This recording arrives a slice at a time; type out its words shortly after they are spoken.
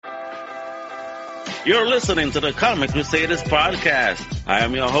You're listening to the Comic Crusaders Podcast. I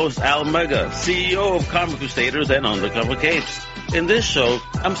am your host, Al Mega, CEO of Comic Crusaders and Undercover Capes. In this show,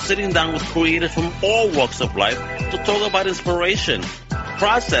 I'm sitting down with creators from all walks of life to talk about inspiration,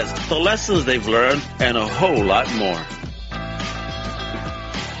 process, the lessons they've learned, and a whole lot more.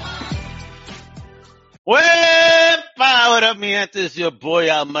 What up, me? It's your boy,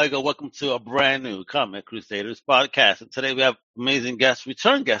 Al Mega. Welcome to a brand new Comic Crusaders Podcast. And today we have amazing guests,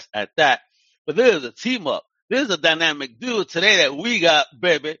 return guests at that. But there's a team up. There's a dynamic duo today that we got,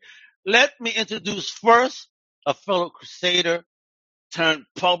 baby. Let me introduce first a fellow Crusader turned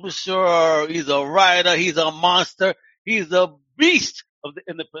publisher. He's a writer. He's a monster. He's a beast of the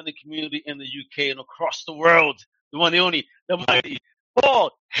independent community in the UK and across the world. The one, the only, the mighty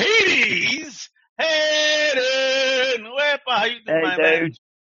Paul Hades. Hayden, how you doing, my man?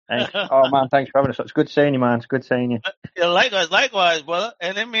 Thanks. Oh, man, thanks for having us. It's good seeing you, man. It's good seeing you. Yeah, likewise, brother.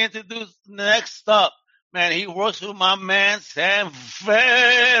 And let me introduce next up. Man, he works with my man, Sam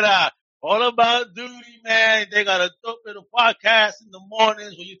Vera. All about duty, man. They got a dope little podcast in the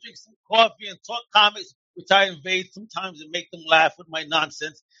mornings where you drink some coffee and talk comics, which I invade sometimes and make them laugh with my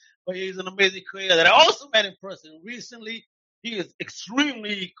nonsense. But he's an amazing creator that I also met in person recently. He is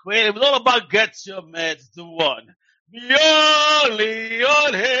extremely creative. It's all about Get Your Meds, the one. The only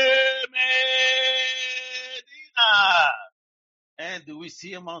on him, Medina. And do we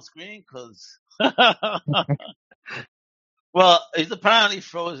see him on screen? Cause, well, he's apparently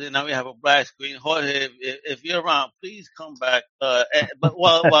frozen. Now we have a black screen. Jorge, if you're around, please come back. But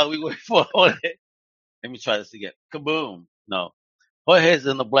while we wait for Jorge, let me try this again. Kaboom. No. Jorge's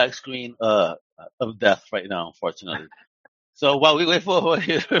in the black screen, of death right now, unfortunately. So while we wait for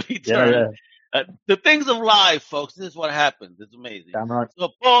Jorge to return, the things of life, folks, this is what happens. It's amazing. Damn right. So,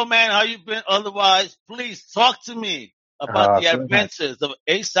 Paul, man, how you been? Otherwise, please talk to me about the adventures of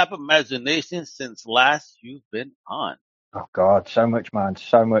ASAP Imagination since last you've been on. Oh, God, so much, man,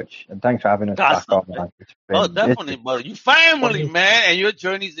 so much. And thanks for having us back on, man. Definitely, brother. You family, man, and your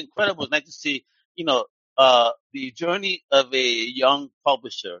journey is incredible. It's nice to see, the journey of a young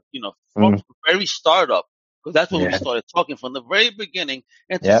publisher, from the very startup. Because that's when we started talking from the very beginning,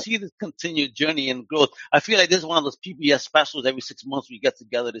 and to see this continued journey and growth. I feel like this is one of those PBS specials every 6 months we get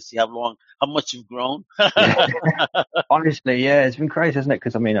together to see how much you've grown. Honestly, it's been crazy, isn't it?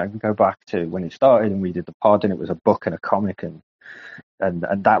 Because I can go back to when it started and we did the pod, and it was a book and a comic, and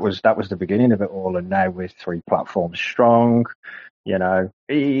that was the beginning of it all. And now we're 3 platforms strong, Thank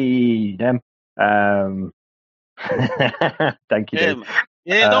you. Dude.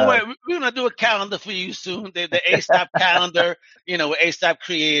 Yeah, don't worry. We're going to do a calendar for you soon. The ASAP calendar, with ASAP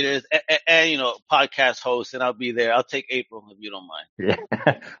creators and podcast hosts, and I'll be there. I'll take April if you don't mind. Yeah,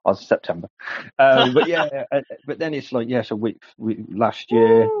 or September. But then it's like, so we last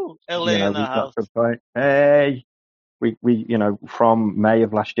year, LA in the house. Hey, we from May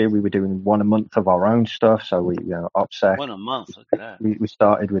of last year, we were doing 1 a month of our own stuff. So we, OPSEC. 1 a month, look at that. We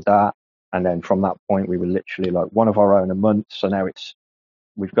started with that. And then from that point, we were literally like one of our own a month. So now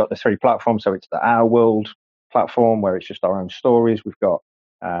we've got the 3 platforms. So it's the Our World platform where it's just our own stories. We've got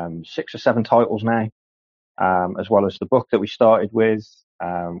 6 or 7 titles now, as well as the book that we started with.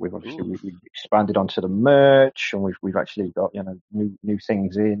 We've obviously we've expanded onto the merch, and we've actually got new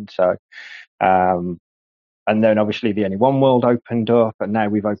things in. So and then obviously the Anyone World opened up, and now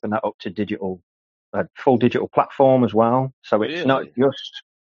we've opened that up to digital, full digital platform as well. So it's not just.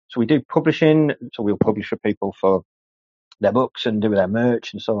 So we do publishing, so we'll publish for people for their books and do their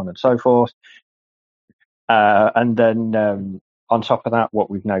merch and so on and so forth. And then on top of that, what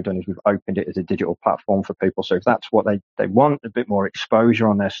we've now done is we've opened it as a digital platform for people. So if that's what they want, a bit more exposure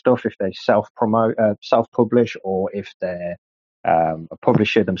on their stuff, if they self-promote, self-publish, or if they're a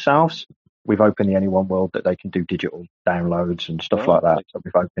publisher themselves, we've opened the Anyone World that they can do digital downloads and stuff like that. So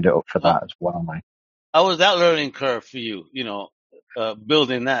we've opened it up for that as well, mate. How was that learning curve for you,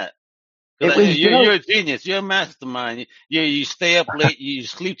 building that? You're a genius. You're a mastermind. You stay up late. You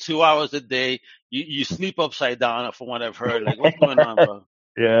sleep 2 hours a day. You sleep upside down, from what I've heard. Like, what's going on, bro?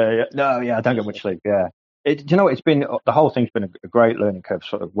 I don't get much sleep. Yeah. It's been, the whole thing's been a great learning curve.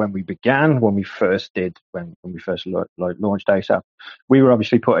 Sort of when we first launched ASAP, we were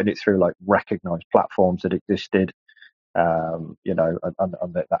obviously putting it through like recognized platforms that existed, on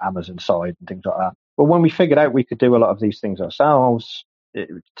the Amazon side and things like that. But when we figured out we could do a lot of these things ourselves, it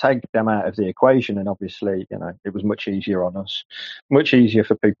would take them out of the equation. And obviously, it was much easier on us, much easier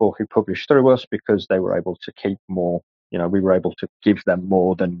for people who published through us, because they were able to keep more, we were able to give them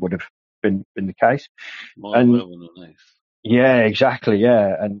more than would have been the case. More revenue, nice. Yeah, exactly.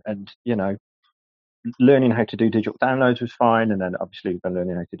 Yeah. And learning how to do digital downloads was fine, and then obviously we've been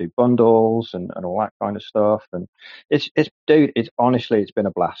learning how to do bundles and all that kind of stuff. And dude, it's honestly, it's been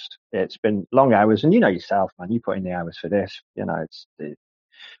a blast. It's been long hours, and you know yourself, man, you put in the hours for this, you know,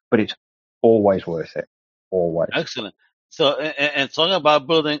 but it's always worth it. Always. Excellent. So, and talking about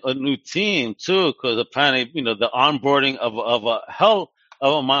building a new team too, because apparently, you know, the onboarding of a hell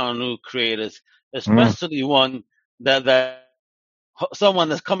of amount of new creators, especially one that someone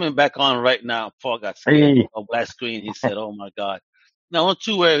that's coming back on right now. Paul got scared of black screen. He said, "Oh my God!" Now, don't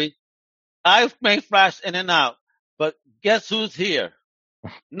you worry. I've made flash in and out, but guess who's here?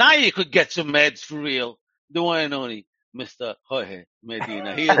 Now you could get your meds for real. The one and only Mr. Jorge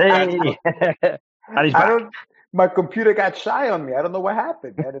Medina. He is back. And he's back. My computer got shy on me. I don't know what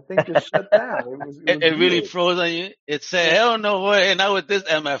happened, man. The thing just shut down. It really froze on you. It said, "Hell no way, not with this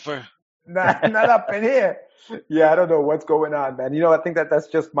MFer." Not up in here. Yeah, I don't know what's going on, man. You know, I think that's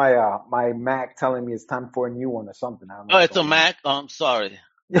just my my Mac telling me it's time for a new one or something. I don't know it's a Mac? Oh, I'm sorry.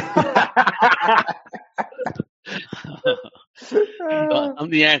 I'm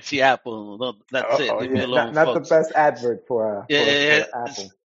the anti-Apple. That's it. Leave me alone, not folks. The best advert for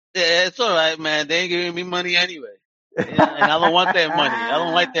Apple. Yeah, it's all right, man. They ain't giving me money anyway. And I don't want their money. I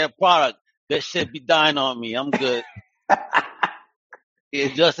don't like their product. That shit be dying on me. I'm good.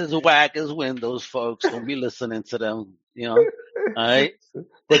 It's just as whack as Windows, folks. Don't be listening to them, you know. All right?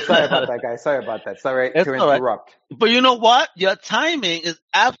 But sorry about that, guys. Sorry about that. Sorry to interrupt. Right. But you know what? Your timing is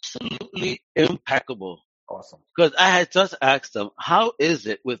absolutely impeccable. Awesome. Because I had just asked them, how is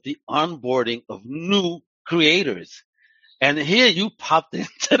it with the onboarding of new creators? And here you popped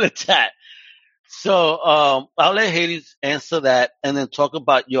into the chat. So I'll let Hades answer that and then talk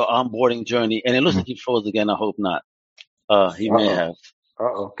about your onboarding journey. And it looks like he froze again. I hope not. He may have.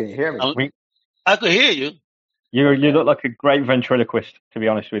 Can you hear me? I could hear you. You look like a great ventriloquist, to be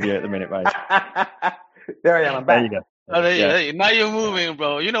honest with you, at the minute, mate. There I am. I'm back. There you go. Oh, there you. Now you're moving,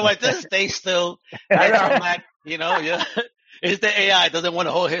 bro. You know what? Just stay still. Back, you know, yeah. It's the AI. It doesn't want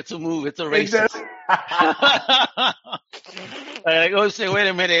the whole head to move. It's a racist. I go say, wait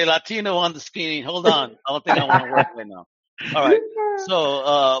a minute, Latino on the screen. Hold on. I don't think I want to work right now. All right.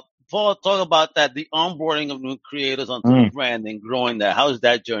 So, Paul, talk about that, the onboarding of new creators onto the brand and growing that. How's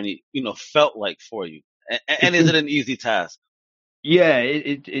that journey, felt like for you? And is it an easy task? Yeah,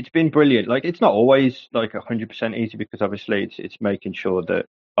 it's been brilliant. Like, it's not always like 100% easy because obviously it's making sure that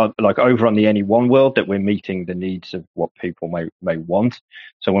like over on the Any1 world that we're meeting the needs of what people may want.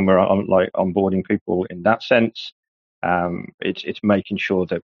 So when we're onboarding people in that sense, it's making sure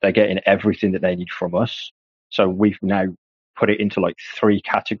that they're getting everything that they need from us. So we've now put it into like 3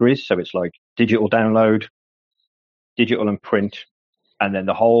 categories. So it's like digital download, digital and print, and then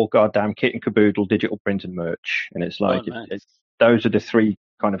the whole goddamn kit and caboodle, digital print and merch. And it's like, nice. Those are the 3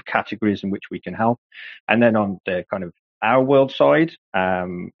 kind of categories in which we can help. And then on the kind of our world side,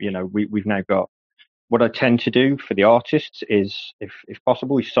 we've now got, what I tend to do for the artists is, if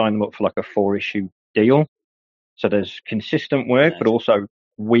possible, we sign them up for like a 4-issue deal. So there's consistent work, but also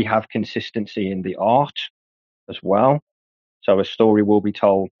we have consistency in the art as well. So a story will be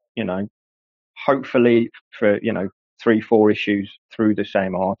told, hopefully for, 3-4 issues through the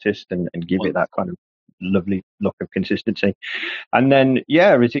same artist and give it that kind of lovely look of consistency. And then,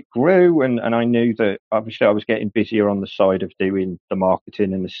 as it grew and I knew that obviously I was getting busier on the side of doing the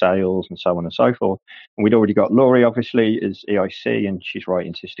marketing and the sales and so on and so forth. And we'd already got Laurie, obviously, as EIC, and she's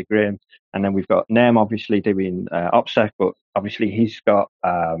writing Sister Grimm. And then we've got Nem, obviously, doing OPSEC, but obviously he's got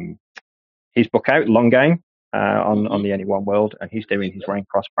his book out, Long Game, on the Any1 world, and he's doing his Rain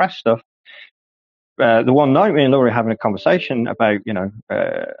Cross Press stuff. The one night, me and Laurie having a conversation about,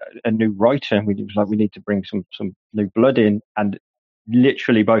 a new writer, and we need to bring some new blood in, and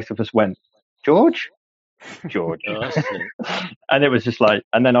literally both of us went, George. And it was just like,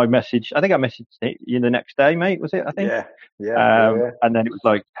 and then I messaged you the next day, mate, was it? I think. Yeah. And then it was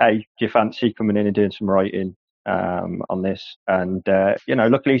like, hey, do you fancy coming in and doing some writing on this? And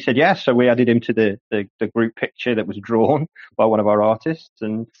luckily he said yes. So we added him to the group picture that was drawn by one of our artists,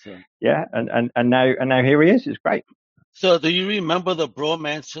 and and now here he is. It's great. So do you remember the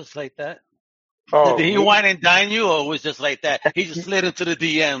bromance just like that? Oh, did he wine and dine you, or was it just like that? He just slid into the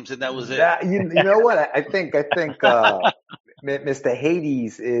DMs and that was it. You know what? I think Mr.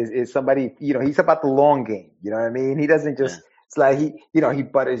 Hades is somebody, he's about the long game. You know what I mean? He doesn't just, it's like he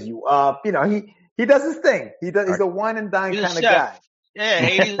butters you up. He does his thing. He's a wine and dine kind of guy. Yeah,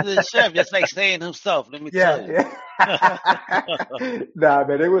 Hades is a chef, just like saying himself. Let me tell you. Nah,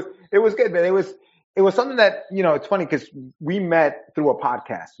 man, it was good, man. It was something that, it's funny because we met through a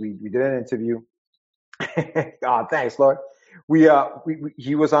podcast. We did an interview. Oh, thanks, Lord.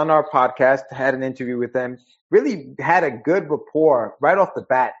 he was on our podcast, had an interview with him, really had a good rapport right off the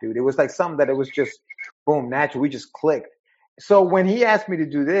bat, dude. It was like something that it was just boom, natural. We just clicked. So when he asked me to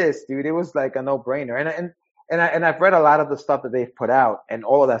do this, dude, it was like a no-brainer. And I've read a lot of the stuff that they've put out, and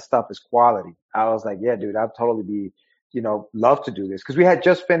all of that stuff is quality. I was like, yeah, dude, I'd totally be, love to do this, because I had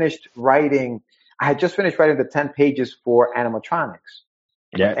just finished writing the 10 pages for animatronics.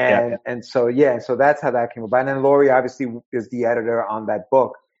 And so that's how that came about. And then Lori obviously is the editor on that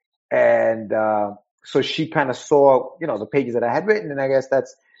book, and so she kind of saw the pages that I had written, and I guess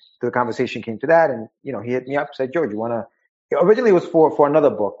that's the conversation came to that. And he hit me up, said, George, you want to? Originally it was for another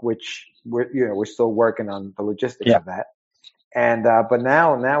book, which we're still working on the logistics of that. And but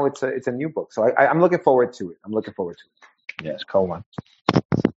now it's a new book, so I'm looking forward to it. Yeah, it's cool, man.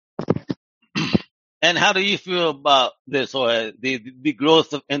 And how do you feel about this, or the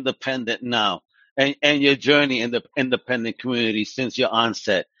growth of independent now, and your journey in the independent community since your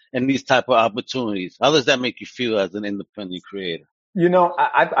onset, and these type of opportunities? How does that make you feel as an independent creator?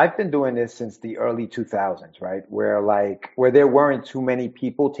 I've been doing this since the early 2000s, right? Where there weren't too many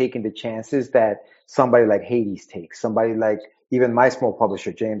people taking the chances that somebody like Hades takes, somebody like even my small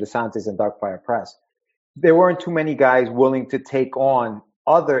publisher, James DeSantis and Darkfire Press. There weren't too many guys willing to take on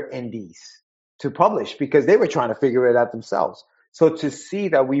other indies to publish, because they were trying to figure it out themselves. So to see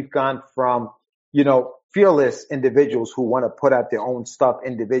that we've gone from, fearless individuals who want to put out their own stuff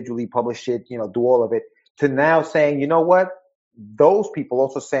individually, publish it, do all of it, to now saying, you know what? Those people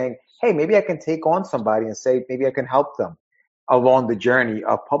also saying, hey, maybe I can take on somebody and say, maybe I can help them along the journey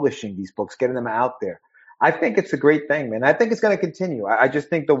of publishing these books, getting them out there. I think it's a great thing, man. I think it's going to continue. I just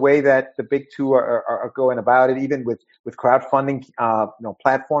think the way that the big two are going about it, even with crowdfunding,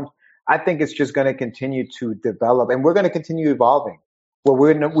 platforms, I think it's just going to continue to develop, and we're going to continue evolving. Well,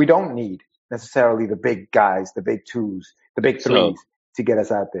 we don't need necessarily the big guys, the big twos, the big threes to get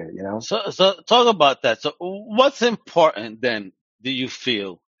us out there, So talk about that. So what's important then, do you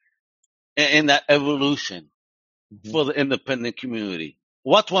feel, in that evolution for the independent community?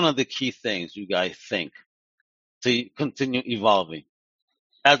 What's one of the key things you guys think to continue evolving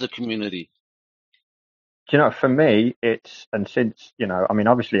as a community? For me, since,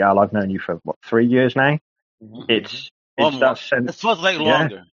 obviously, Al, I've known you for 3 years now. It's that sense. It feels like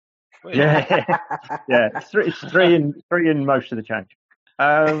longer. It's three in most of the change.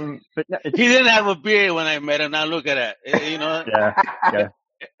 But no, he didn't have a beard when I met him. Now look at that.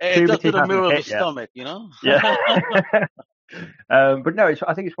 It's just to the middle of the stomach, But no,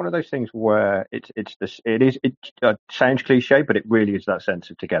 I think it's one of those things where it sounds cliche, but it really is that sense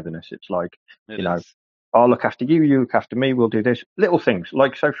of togetherness. It's like, I'll look after you, you look after me, we'll do this. Little things.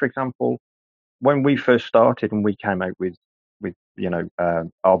 Like, so for example, when we first started and we came out with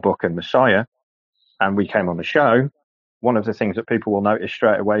our book and Messiah, and we came on the show, one of the things that people will notice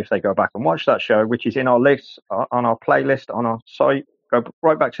straight away if they go back and watch that show, which is in our list, on our playlist, on our site, go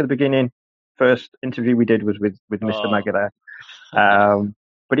right back to the beginning. First interview we did was with Mr. Mega there.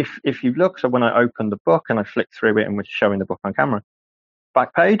 But if you look, so when I opened the book and I flicked through it and was showing the book on camera,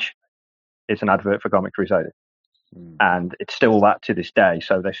 back page, it's an advert for Comic Crusaders. And it's still that to this day.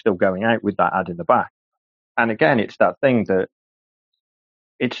 So they're still going out with that ad in the back. And again, it's that thing that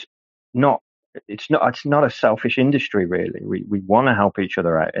it's not a selfish industry, really. We want to help each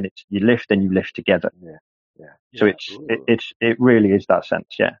other out, and you lift and you lift together. So it really is that sense.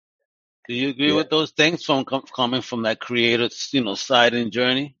 Yeah. Do you agree with those things coming from that creator, side and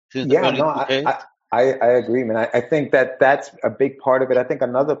journey? I agree, man. I think that's a big part of it. I think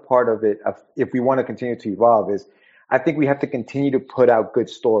another part of it, if we want to continue to evolve, is I think we have to continue to put out good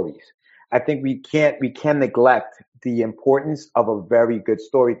stories. I think we can't neglect the importance of a very good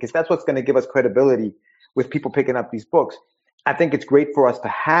story, because that's what's going to give us credibility with people picking up these books. I think it's great for us to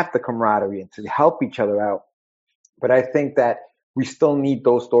have the camaraderie and to help each other out. But I think that we still need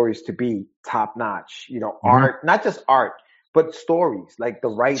those stories to be top notch, art, not just art, but stories, like the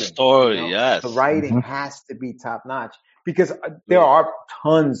writing. Yes. The writing has to be top notch, because there are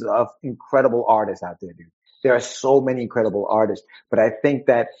tons of incredible artists out there, dude. There are so many incredible artists. But I think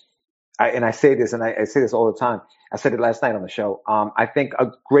that, I say this all the time. I said it last night on the show. I think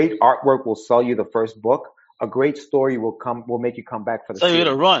a great artwork will sell you the first book. A great story will make you come back for the series.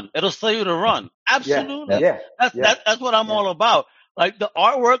 It'll sell you to run. Absolutely. That's what I'm all about. Like the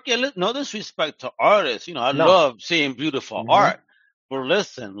artwork, no disrespect to artists. I love seeing beautiful art. But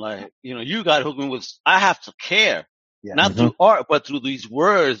listen, you got hooked me with, I have to care. Not through art, but through these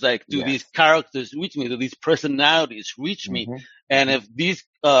words, like through these characters reach me, through these personalities reach me. And if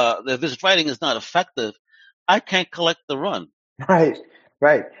this writing is not effective, I can't collect the run. Right.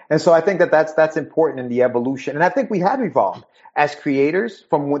 Right. And so I think that's important in the evolution. And I think we have evolved as creators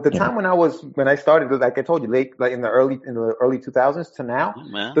from the time when I started, like I told you, like in the early 2000s to now,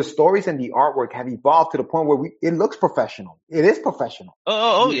 the stories and the artwork have evolved to the point where it looks professional. It is professional. Yeah.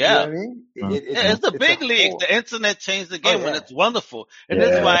 You know what I mean? It's the big league. The internet changed the game, and it's wonderful. And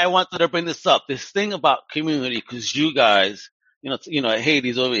this is why I wanted to bring this up. This thing about community, because you guys,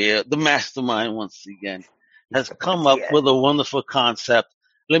 Hades over here, the mastermind once again, has come up with a wonderful concept.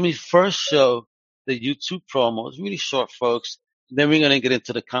 Let me first show the YouTube promo. It's really short, folks. Then we're going to get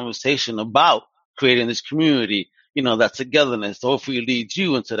into the conversation about creating this community, that togetherness to hopefully lead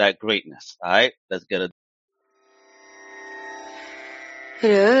you into that greatness. All right, let's get it.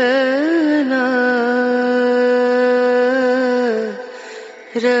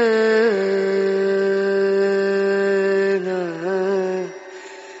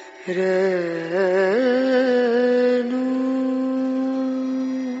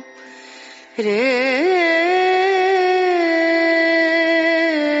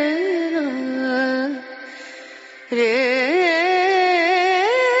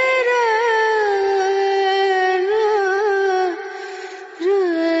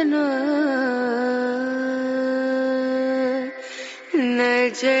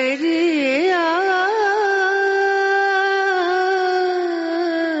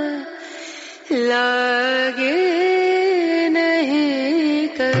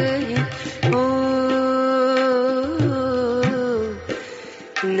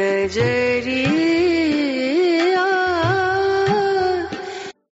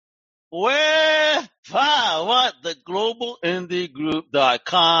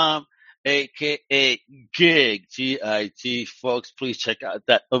 GlobalIndieGroup.com, aka G.I.G, G-I-G. Folks, please check out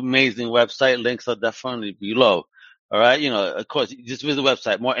that amazing website. Links are definitely below. All right. Of course, you just visit the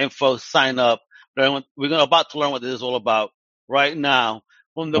website, more info, sign up. We're about to learn what this is all about right now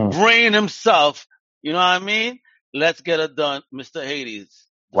from the brain himself. You know what I mean? Let's get it done, Mr. Hades.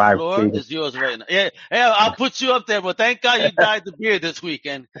 The floor is yours right now. Yeah, I'll put you up there, but thank God you dyed the beard this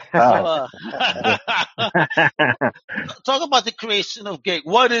weekend. So, talk about the creation of GIG.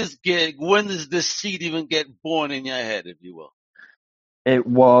 What is GIG? When does this seed even get born in your head, if you will?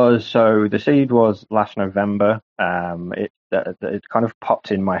 The seed was last November. It kind of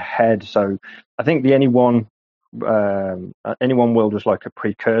popped in my head. So I think the Anyone World was like a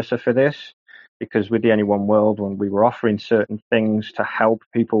precursor for this, because with the Anyone World, when we were offering certain things to help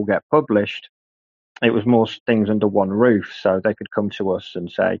people get published, it was more things under one roof. So they could come to us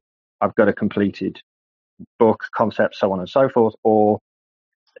and say, I've got a completed book, concept, so on and so forth, or,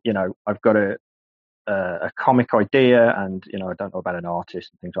 I've got a comic idea and, I don't know about an artist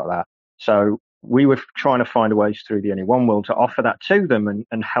and things like that. So we were trying to find ways through the Anyone World to offer that to them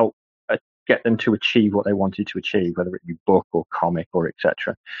and help get them to achieve what they wanted to achieve, whether it be book or comic or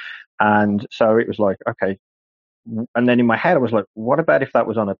etc. And so it was like, okay. And then in my head, I was like, what about if that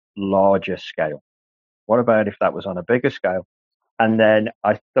was on a larger scale? What about if that was on a bigger scale? And then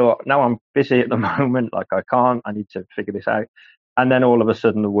I thought, no, I'm busy at the moment. Like I need to figure this out. And then all of a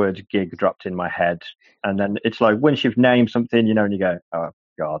sudden the word gig dropped in my head. And then it's like, once you've named something, and you go, oh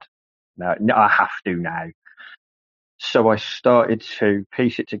God, no, I have to now. So I started to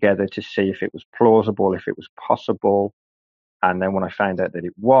piece it together to see if it was plausible, if it was possible. And then when I found out that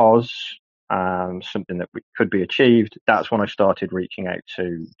it was something that could be achieved, that's when I started reaching out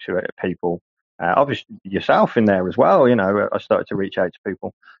to people. Obviously yourself in there as well. I started to reach out to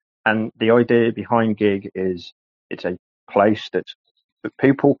people, and the idea behind GIG is it's a place that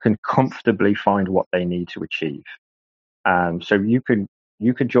people can comfortably find what they need to achieve. So you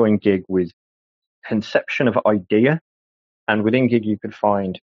could join GIG with conception of idea, and within GIG you could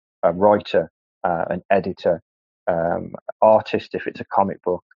find a writer, an editor, artist if it's a comic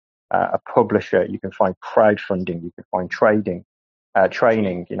book, a publisher. You can find crowdfunding. You can find training.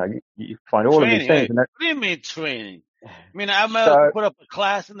 You find all training, of these things. What do you mean training? I mean, I'm going to put up a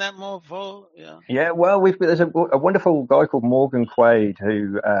class in that mofo. Yeah. Well, there's a wonderful guy called Morgan Quaid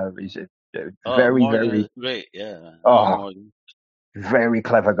who is a very great. Yeah. Very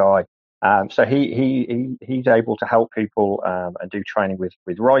clever guy. So he's able to help people and do training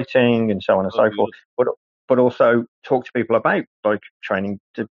with writing and so on and so forth, but also talk to people about like training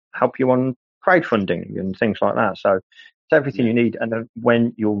to help you on crowdfunding and things like that. So it's everything you need. And then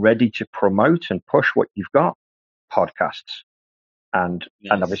when you're ready to promote and push what you've got, podcasts. And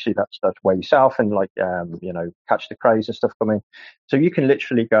obviously that's where yourself and like Catch the Craze and stuff come in. So you can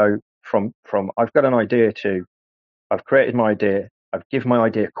literally go from I've got an idea to I've created my idea. I've given my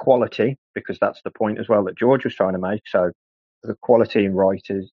idea quality, because that's the point as well that George was trying to make. So the quality in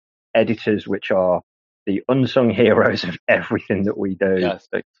writers, editors, which are the unsung heroes of everything that we do. Yes.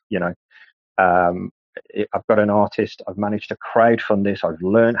 I've got an artist. I've managed to crowdfund this. I've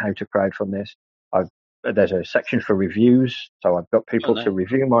learned how to crowdfund this. There's a section for reviews, so I've got people to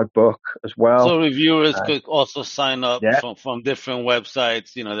review my book as well. So reviewers could also sign up from different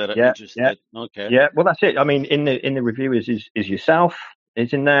websites, that are interested. Okay. Yeah. Well, that's it. I mean, in the reviewers is yourself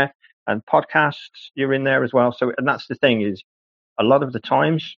is in there, and podcasts you're in there as well. So, and that's the thing is, a lot of the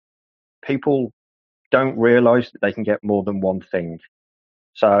times people don't realize that they can get more than one thing.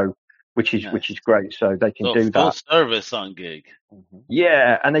 So, which is great. So they can do full that. Service on gig. Mm-hmm.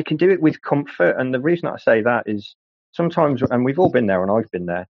 Yeah, and they can do it with comfort. And the reason I say that is sometimes, and we've all been there, and I've been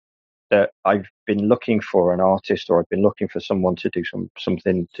there, that I've been looking for an artist, or I've been looking for someone to do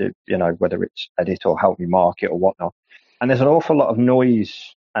something to, whether it's edit or help me market or whatnot. And there's an awful lot of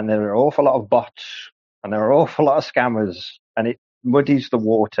noise, and there are an awful lot of bots, and there are an awful lot of scammers, and it muddies the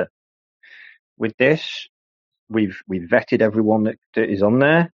water. With this, we've vetted everyone that is on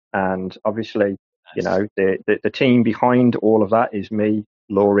there, and obviously, the team behind all of that is me,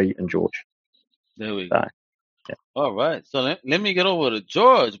 Laurie, and George. There we go. Yeah. All right. So let me get over to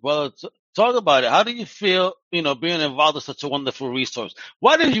George. Well, talk about it. How do you feel, being involved in such a wonderful resource?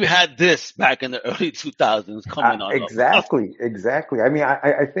 What if you had this back in the early 2000s coming on? Exactly. I mean,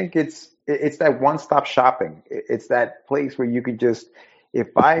 I think it's that one-stop shopping. It's that place where you could just, if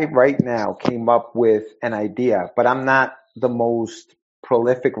I right now came up with an idea, but I'm not the most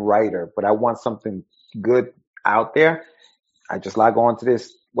prolific writer, but I want something good out there, I just log on to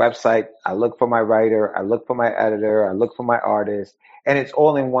this website. I look for my writer. I look for my editor. I look for my artist, and it's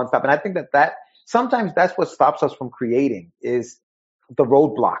all in one stop. And I think that sometimes that's what stops us from creating is the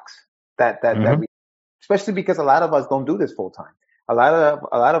roadblocks that we, especially because a lot of us don't do this full time. A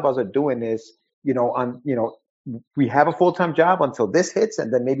lot of us are doing this, we have a full-time job until this hits,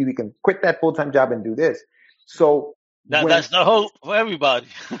 and then maybe we can quit that full-time job and do this. So that's the hope for everybody.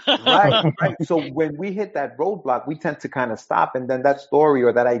 Right. So when we hit that roadblock, we tend to kind of stop, and then that story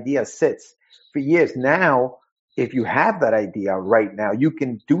or that idea sits for years. Now, if you have that idea right now, you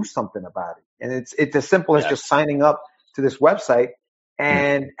can do something about it. And it's as simple as just signing up to this website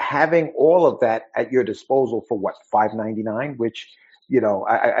and having all of that at your disposal for $5.99, which,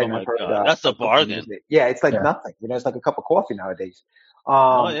 I've heard that's a bargain. Yeah, it's like nothing. It's like a cup of coffee nowadays.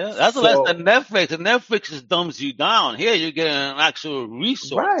 That's less than Netflix. And Netflix just dumbs you down. Here you're getting an actual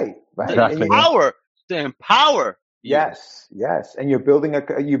resource. Right. To empower. Yes. And you're building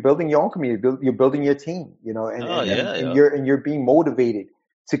your own community. You're building your team. And you're being motivated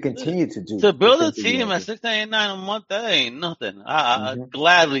to continue to do. To build a team at $6.99 a month, that ain't nothing. I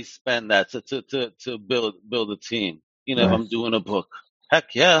gladly spend that to build a team. If I'm doing a book.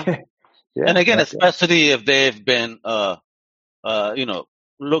 Heck yeah. And again, especially if they've been look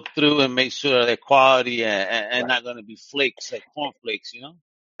through and make sure they're quality and not going to be flakes, like cornflakes,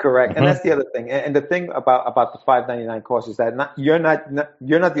 Correct. And that's the other thing. And the thing about the $5.99 cost is that you're not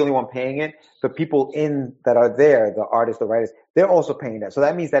the only one paying it. The people that are there, the artists, the writers, they're also paying that. So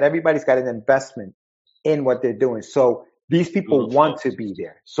that means that everybody's got an investment in what they're doing. So these people want to be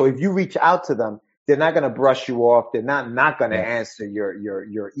there. So if you reach out to them, they're not going to brush you off. They're not going to answer your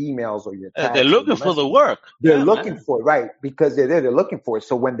emails or your texts. They're looking for the work. They're looking for it, right? Because they're there. They're looking for it.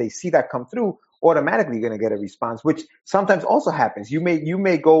 So when they see that come through, automatically you're going to get a response, which sometimes also happens. You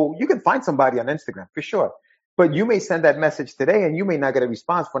may go, you can find somebody on Instagram for sure, but you may send that message today and you may not get a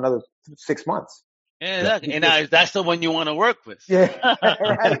response for another 6 months. Yeah, exactly. And that's the one you want to work with. Yeah,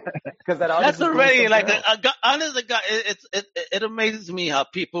 right. Because that's already like honestly, it amazes me how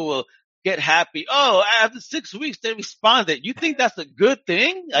people will get happy. Oh, after 6 weeks they responded. You think that's a good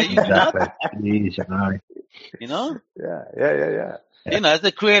thing? Are you nuts? Yeah. As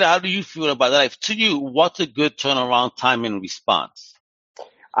a creator, how do you feel about that? Like, to you, what's a good turnaround time in response?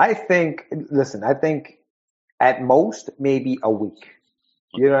 I think at most maybe a week.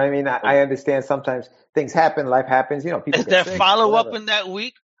 You know what I mean? I understand sometimes things happen, life happens. People is there follow up in that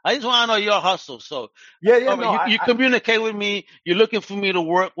week? I just want to know your hustle. So you communicate with me. You're looking for me to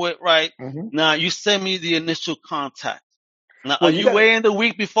work with, right? Mm-hmm. Now you send me the initial contact. Now, are you waiting the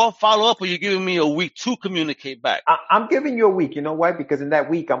week before follow up, or you giving me a week to communicate back? I'm giving you a week. You know why? Because in that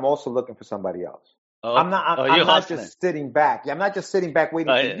week, I'm also looking for somebody else. I'm not just sitting back. I'm not just sitting back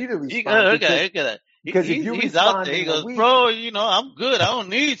waiting for you to respond. Okay. Because if you he's out there, he goes, bro, I'm good. I don't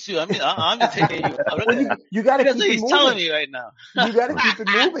need you. I mean, I'm just taking you. You got to keep it moving. He's telling me right now. You got to keep it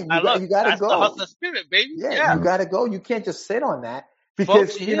moving. You got to go. The hustler spirit, baby. Yeah, you got to go. You can't just sit on that.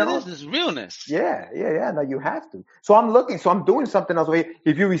 Because, folks, this is realness. Yeah. No, you have to. So I'm doing something else.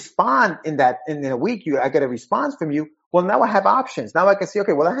 If you respond in a week, I get a response from you. Well, now I have options. Now I can see,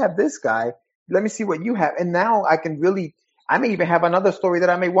 okay, well, I have this guy. Let me see what you have. And now I may even have another story that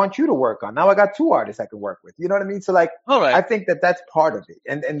I may want you to work on. Now I got 2 artists I can work with. You know what I mean? So like, All right. I think that's part of it.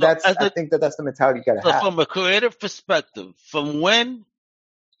 And I think that's the mentality you got to have. From a creative perspective, from when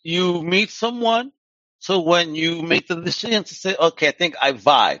you meet someone to when you make the decision to say, okay, I think I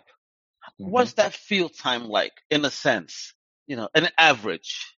vibe. What's that feel time like, in a sense? An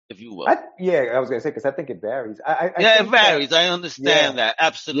average, if you will. I was going to say, because I think it varies. It varies. I understand that.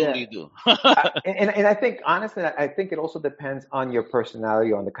 Absolutely do. And I think, honestly, I think it also depends on your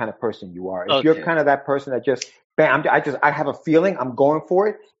personality, on the kind of person you are. If you're kind of that person that just, bam, I have a feeling, I'm going for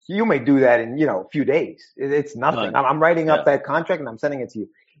it, you may do that in, a few days. It's nothing. I'm writing up that contract and I'm sending it to you.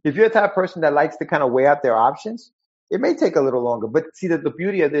 If you're the type of person that likes to kind of weigh out their options, it may take a little longer. But see, the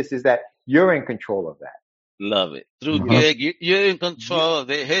beauty of this is that you're in control of that. Love it. Through gig, you're in control.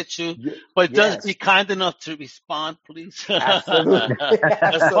 They hit you, but just be kind enough to respond, please. Absolutely.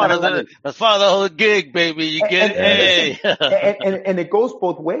 That's part of the whole gig, baby. You get it. And it goes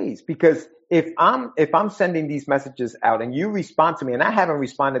both ways, because if I'm sending these messages out and you respond to me and I haven't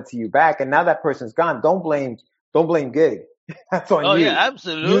responded to you back, and now that person's gone, don't blame gig. That's on you. Yeah,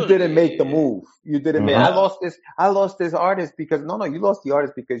 absolutely. You didn't make the move. You didn't make. I lost this artist because you lost the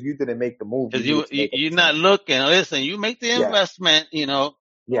artist because you didn't make the move. Because you're not looking. Listen, you make the investment.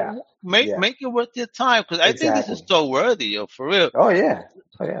 Make it worth your time, because I think this is so worthy, for real. Oh yeah.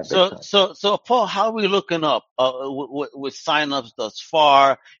 So Paul, how are we looking up with signups thus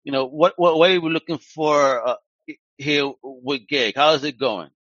far? What are we looking for here with gig? How is it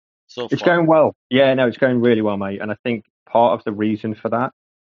going so far? It's going well. Yeah, no, it's going really well, mate. And I think part of the reason for that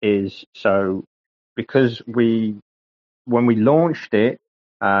is because when we launched it,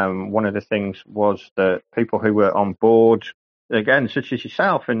 one of the things was that people who were on board, again, such as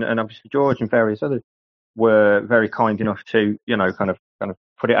yourself and obviously George and various others, were very kind enough to, kind of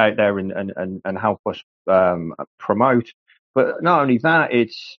put it out there and help us promote. But not only that,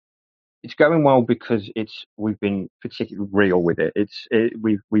 it's going well because we've been particularly real with it.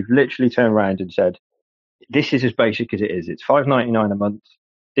 We've literally turned around and said, this is as basic as it is. It's $5.99 a month.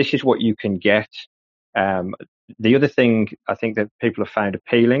 This is what you can get. The other thing I think that people have found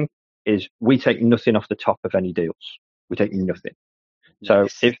appealing is we take nothing off the top of any deals. We take nothing.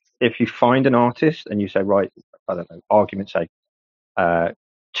 Nice. So if you find an artist and you say, right, I don't know, argument's sake,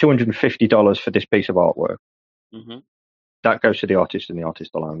 $250 for this piece of artwork, that goes to the artist and the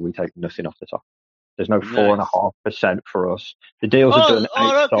artist alone. We take nothing off the top. There's no 4.5% for us. The deals are done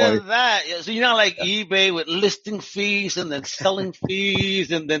outside. Look at that. So you're not like eBay with listing fees and then selling fees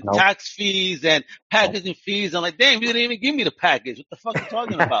and then tax fees and packaging fees. I'm like, damn, you didn't even give me the package. What the fuck are you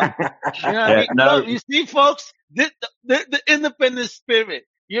talking about? You know what I mean? No. You see, folks, the independent spirit,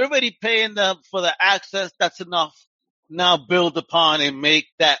 you're already paying them for the access. That's enough. Now build upon and make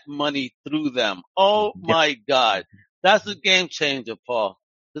that money through them. Oh my God. That's a game changer, Paul.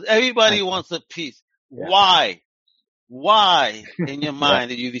 Because everybody wants a piece. Yeah. Why in your mind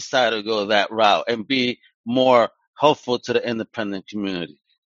did you decide to go that route and be more helpful to the independent community?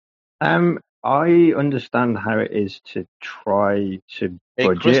 I understand how it is to try to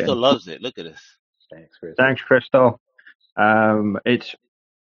budget. Crystal loves it. Look at this. Thanks, Crystal. It's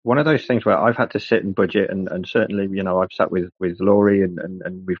one of those things where I've had to sit and budget, and certainly, I've sat with Laurie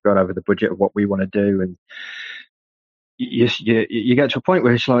and we've gone over the budget of what we want to do, and you get to a point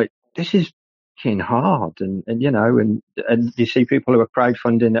where it's like, this is fucking hard, and you see people who are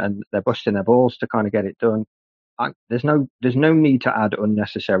crowdfunding and they're busting their balls to kind of get it done. There's no need to add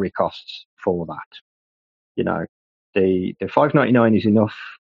unnecessary costs for that. The $5.99 is enough.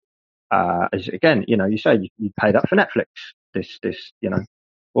 As again, you say you pay that for Netflix.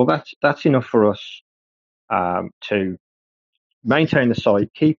 Well, that's enough for us to maintain the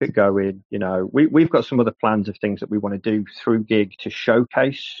site, keep it going. We've got some other plans of things that we want to do through Gig to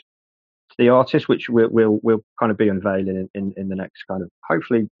showcase the artists, which we'll kind of be unveiling in the next kind of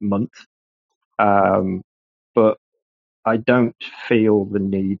hopefully month. But I don't feel the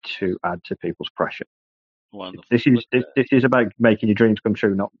need to add to people's pressure. Wonderful. This is about making your dreams come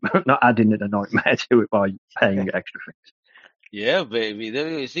true, not adding a nightmare to it by paying extra things. Yeah,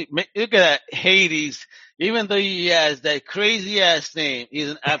 baby. See, look at that Hades. Even though he has that crazy ass name,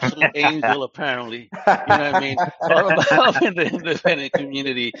 he's an absolute angel, apparently. You know what I mean? All about helping the independent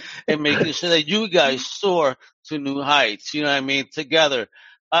community and making sure that you guys soar to new heights. You know what I mean? Together.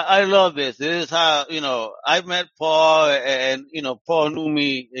 I love this. This is how, I met Paul and, Paul knew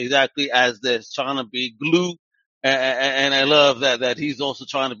me exactly as this, trying to be glue. And I love that he's also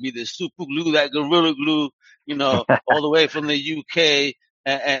trying to be this super glue, that gorilla glue, all the way from the UK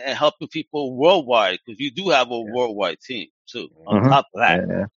and helping people worldwide, because you do have a worldwide team too, on top of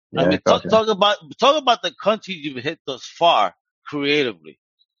that. I mean, talk about the countries you've hit thus far creatively.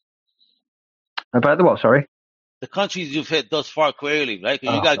 About the what? Sorry. The countries you've hit thus far creatively, right?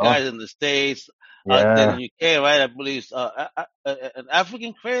 Because you got guys in the States, out there in the UK, right? I believe an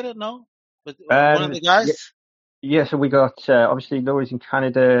African creator, no? But one of the guys. Yeah, so we got obviously Laurie's in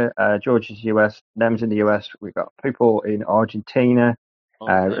Canada, George's US, Nem's in the US. We've got people in Argentina.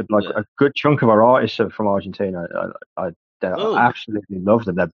 A good chunk of our artists are from Argentina. I absolutely love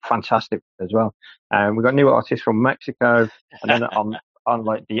them. They're fantastic as well. And we've got new artists from Mexico, and then on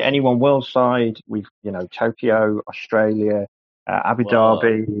like the Anyone World side, we've Tokyo, Australia, Abu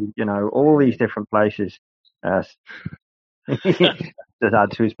Dhabi, all these different places. To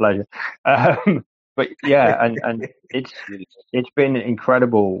add to his pleasure. But yeah, and it's been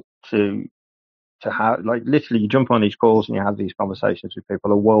incredible to have, like, literally you jump on these calls and you have these conversations with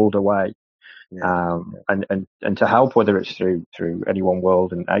people a world away, and to help, whether it's through Anyone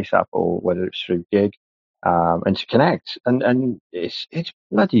World and ASAP or whether it's through Gig, and to connect, and it's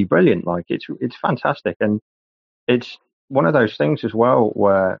bloody brilliant. Like it's fantastic, and it's one of those things as well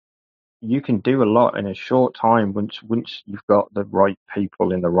where you can do a lot in a short time once you've got the right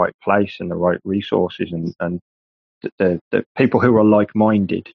people in the right place and the right resources and the people who are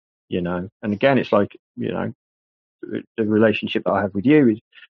like-minded, And again, it's like, the relationship that I have with you is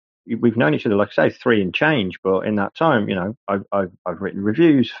we've known each other, like I say, 3 and change, but in that time, I've written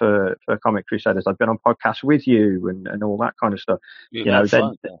reviews for Comic Crusaders. I've been on podcasts with you and all that kind of stuff.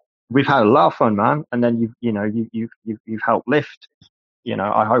 We've had a lot of fun, man. And then you've helped lift.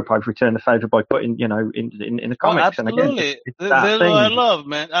 I hope I've returned the favor by putting, in the comics. Absolutely. And again, that's what I love,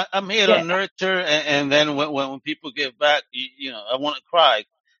 man. I'm here to nurture, and then when people give back, I want to cry.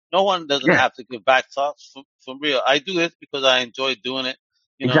 No one doesn't have to give back to us, for real. I do this because I enjoy doing it.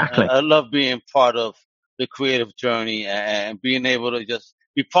 Exactly. I love being part of the creative journey and being able to just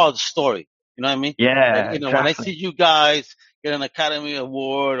be part of the story. You know what I mean? Yeah. Exactly. When I see you guys get an Academy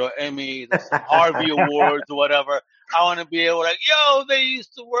Award or Emmy, Harvey Awards or whatever, I want to be able to, they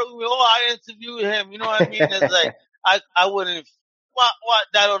used to work with me. Oh, I interviewed him. You know what I mean? It's like, I wouldn't, what,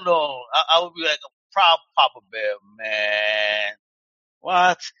 I don't know. I would be like a proud Papa Bear, man.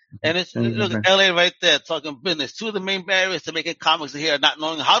 What? And it's, look, LA right there talking business. 2 of the main barriers to making comics here are not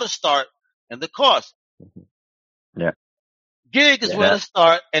knowing how to start and the cost. Yeah. Gig is where to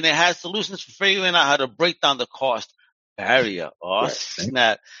start, and it has solutions for figuring out how to break down the cost barrier. Oh,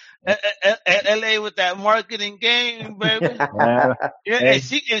 snap. LA with that marketing game, baby. And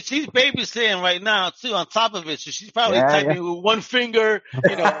she's babysitting right now too. On top of it, so she's probably typing with one finger,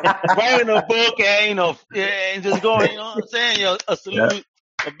 writing a book, and and just going. You know what I'm saying? A salute,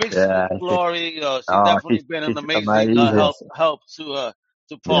 a big salute to Glory. She's definitely been an amazing help to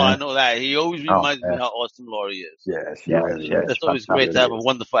Paul. I know that he always reminds me how awesome Glory is. It's always great to have a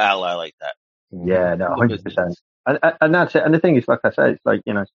wonderful ally like that. Yeah, no, 100%. And that's it. And the thing is, like I said, it's like,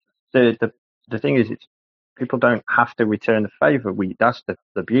 the thing is, it's people don't have to return the favor. That's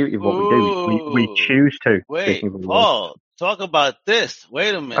the beauty of what we do. We choose to. Wait, Paul, talk about this.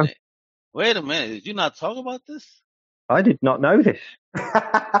 Wait a minute. Did you not talk about this? I did not know this.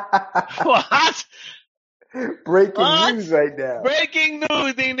 What? Breaking news right now. Breaking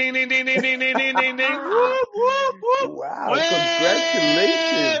news. Ding, ding, ding, ding, ding, ding, ding, ding, ding, ding. Whoop, whoop, whoop. Wow,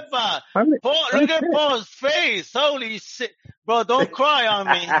 congratulations. Paul, look at Paul's face. Holy shit. Bro, don't cry on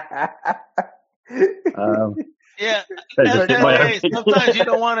me. Sometimes you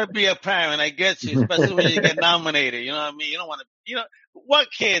don't want to be a parent. I get you, especially when you get nominated. You know what I mean? You don't want to, what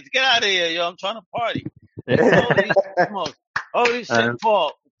kids? Get out of here, yo. I'm trying to party. Holy shit,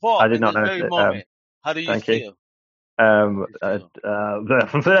 Paul. I did not know that. How do you feel? I don't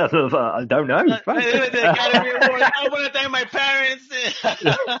know. I want to thank my parents.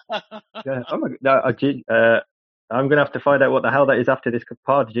 Oh my, no, I'm going to have to find out what the hell that is after this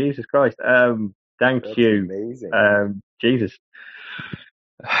pod. Jesus Christ. Thank you. Amazing. Jesus.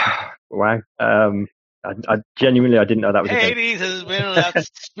 Wow. I genuinely, I didn't know that was Hades has been left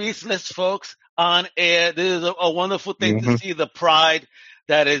speechless, folks, on air. This is a wonderful thing to see the pride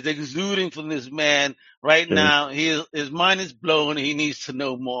that is exuding from this man right now. His mind is blown. He needs to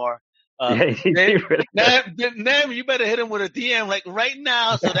know more. Nem, you better hit him with a DM like right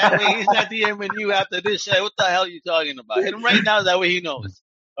now, so that way he's not DMing you after this show. What the hell are you talking about? Hit him right now, that way he knows.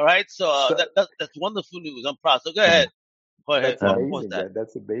 All right, so that's wonderful news. I'm proud. So go ahead. That's amazing.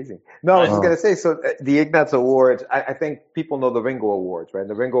 That's amazing. No, I was just gonna say. So the Ignatz Awards, I think people know the Ringo Awards, right?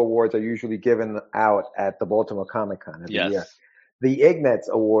 The Ringo Awards are usually given out at the Baltimore Comic Con every year. The Ignatz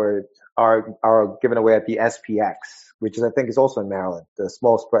Awards are given away at the SPX, which I think is also in Maryland, the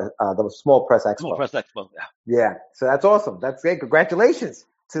Small Press Expo. Small Press Expo, Yeah, so that's awesome. That's great. Congratulations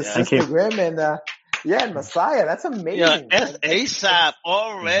Sister Grimm and and Messiah. That's amazing. Yeah, ASAP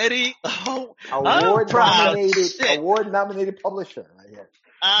already. Oh, award nominated publisher right here.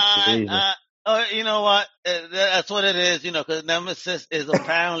 You know what? That's what it is. You know, because Nemesis is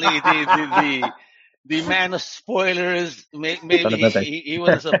apparently the man of spoilers. Maybe he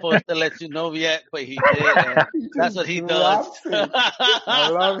wasn't supposed to let you know yet, but he did. And that's what he does. I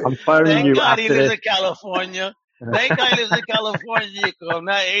love it. I'm phoning you God after he lives this. in California. Thank God he lives in California. Because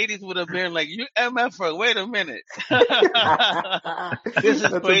now 80s would have been like, you MFer, wait a minute. This is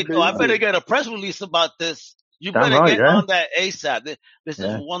great. Though. I better get a press release about this. You better get on that ASAP. This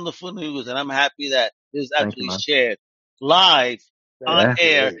is wonderful news, and I'm happy that this is actually shared live on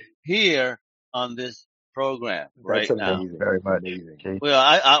air here on this program now. Very amazing.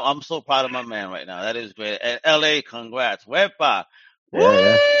 Well, I'm so proud of my man right now. That is great. And LA, congrats. Wepa.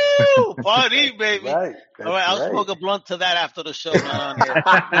 Woo! Party, baby. Right. All right, I'll smoke a blunt to that after the show. Not on here.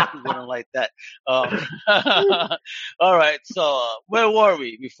 Gonna like that. All right, so where were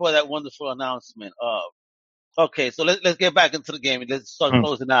we before that wonderful announcement? Okay, so let's get back into the game. Let's start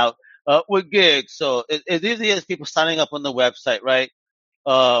closing out with gigs. So it's easy as people signing up on the website, right?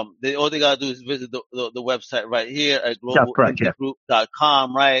 All they gotta do is visit the website right here at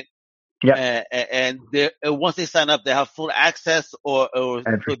globalindygroup.com, right? Yeah. And once they sign up, they have full access, or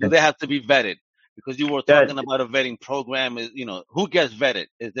do they have to be vetted? Because you were talking about a vetting program. Is who gets vetted?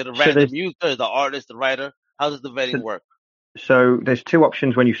 Is it a random user? Is the artist, the writer? How does the vetting work? So there's two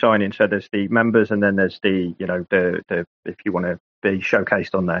options when you sign in. So there's the members, and then there's the the if you want to be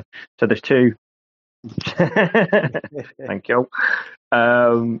showcased on there. So there's two. Thank you.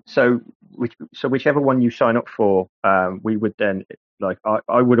 So whichever one you sign up for, we would then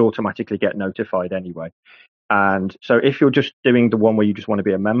I would automatically get notified anyway. And so if you're just doing the one where you just want to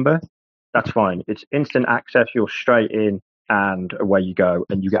be a member, that's fine. It's instant access. You're straight in, and away you go,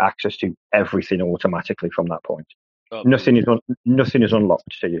 and you get access to everything automatically from that point. Oh, nothing is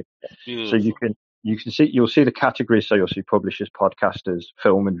unlocked to you. Beautiful. So you'll see the categories. So you'll see publishers, podcasters,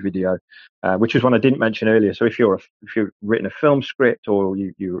 film and video, which is one I didn't mention earlier. So if you've written a film script, or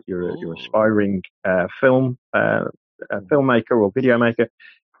you're aspiring film filmmaker or video maker,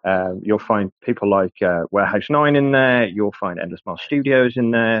 you'll find people like Warehouse 9 in there. You'll find Endless Mile Studios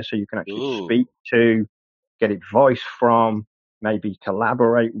in there, so you can actually speak to, get advice from, maybe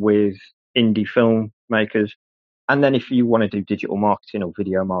collaborate with indie filmmakers. And then if you want to do digital marketing or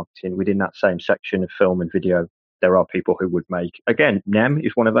video marketing within that same section of film and video, there are people who would make, again, NEM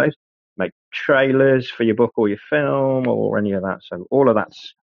is one of those, make trailers for your book or your film or any of that. So all of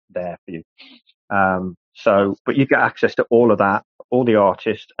that's there for you. But you get access to all of that, all the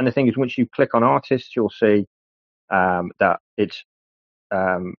artists. And the thing is, once you click on artists, you'll see that it's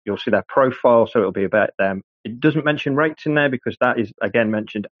you'll see their profile. So it'll be about them. It doesn't mention rates in there because that is, again,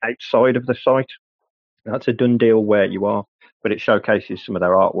 mentioned outside of the site. That's a done deal where you are, but it showcases some of their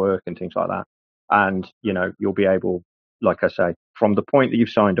artwork and things like that. And, you'll be able, like I say, from the point that you've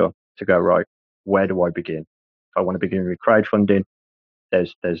signed up to go, right, where do I begin? If I want to begin with crowdfunding,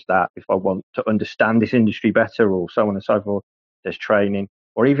 there's that. If I want to understand this industry better, or so on and so forth, there's training.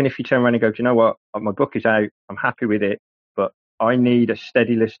 Or even if you turn around and go, do you know what? My book is out. I'm happy with it, but I need a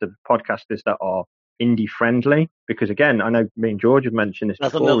steady list of podcasters that are indie friendly. Because again, I know me and George have mentioned this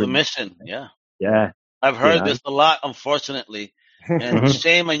before. That's another mission. Yeah. Yeah. I've heard this a lot, unfortunately. And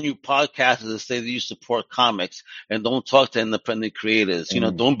shame on you podcasters that say that you support comics and don't talk to independent creators.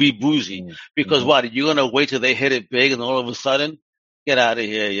 Don't be bougie. Because what? You're going to wait till they hit it big and all of a sudden, get out of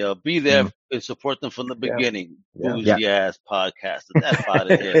here, yo. Be there and support them from the beginning. Bougie ass podcasters. That's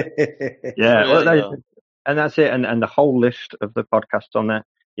out of here. Yeah. And that's it. And the whole list of the podcasts on there,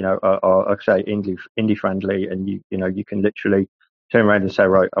 are like I say, indie friendly. And you can literally turn around and say,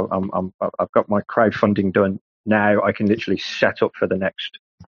 right, I've got my crowdfunding done now. I can literally set up for the next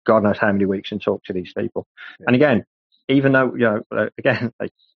God knows how many weeks and talk to these people. Yeah. And again, even though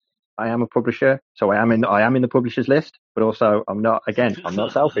I am a publisher, so I am in the publishers list, but also I'm not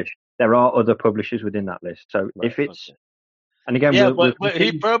selfish. There are other publishers within that list. So if it's and again, but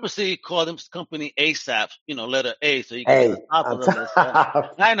he purposely called his company ASAP, letter A, so you can get on top of the list. Yeah.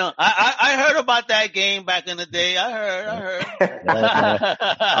 I know. I heard about that game back in the day. I heard.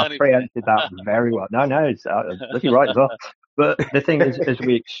 I preempted that very well. No, it's looking right as well. But the thing is, as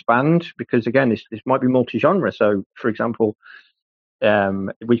we expand, because again, this might be multi-genre. So, for example,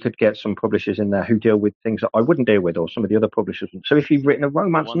 we could get some publishers in there who deal with things that I wouldn't deal with, or some of the other publishers. So, if you've written a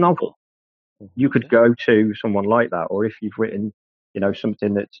romance novel, you could go to someone like that. Or if you've written,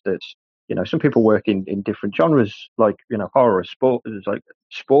 something that's some people work in different genres, like, horror,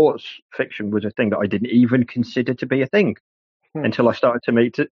 sports fiction was a thing that I didn't even consider to be a thing. until I started to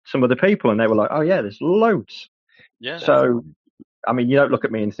meet some other people, and they were like, "Oh yeah, there's loads." Yeah. So, I mean, you don't look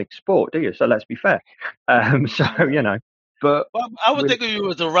at me and think sport, do you? So let's be fair. But I would think of you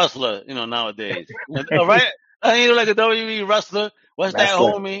as a wrestler, nowadays. All right, like a WWE wrestler. What's that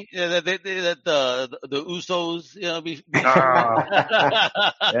homie? Yeah, the Usos, yeah.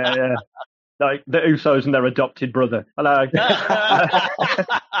 Like the Usos and their adopted brother. Hello.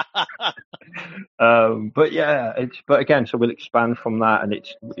 But yeah, but again, so we'll expand from that, and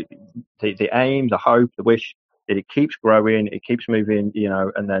it's the aim, the hope, the wish that it keeps growing, it keeps moving,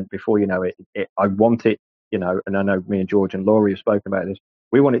 and then before you know it, I want it, and I know me and George and Laurie have spoken about this.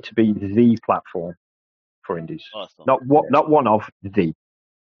 We want it to be the platform for indies, awesome. not one of the,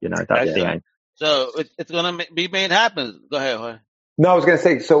 that's the aim. So it's gonna be made happen. Go ahead, Jorge. No, I was gonna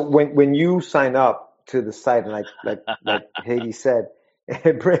say. So when you sign up to the site, and like Haiti said,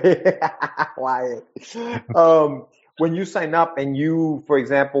 Wyatt, when you sign up and you, for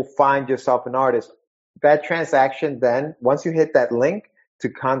example, find yourself an artist, that transaction, then once you hit that link to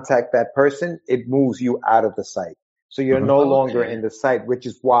contact that person, it moves you out of the site. So you're no longer in the site, which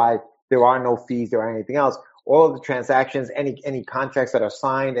is why there are no fees, there are anything else. All of the transactions, any contracts that are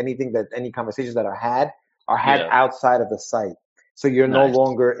signed, any conversations that are had outside of the site. So you're no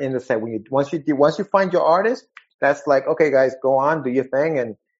longer in the site. Once you find your artist, that's like, okay, guys, go on, do your thing,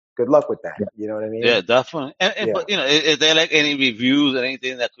 and good luck with that. You know what I mean? Yeah, definitely. But is there like any reviews or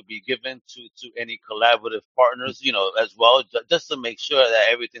anything that could be given to any collaborative partners, as well, just to make sure that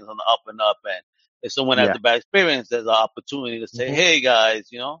everything's on the up and up, and if someone has a bad experience, there's an opportunity to say, hey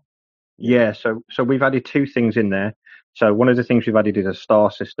guys, Yeah, so we've added 2 things in there. So one of the things we've added is a star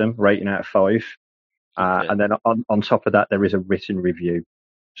system, rating out of 5. And then on top of that, there is a written review.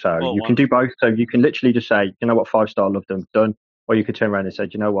 So you can do both. So you can literally just say, 5-star, loved them, done. Or you could turn around and say,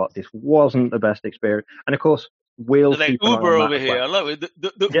 this wasn't the best experience. And of course, we'll like keep Uber over here. I love it.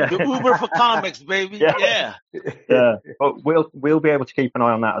 The Uber for comics, baby. Yeah. But we'll be able to keep an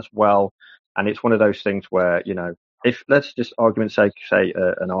eye on that as well. And it's one of those things where, if let's just argument's sake, say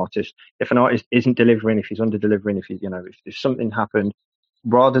an artist, if an artist isn't delivering, if he's under delivering, if something happened,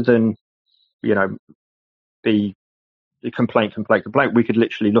 rather than, be complaint, we could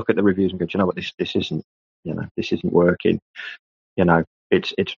literally look at the reviews and go, this isn't, this isn't working.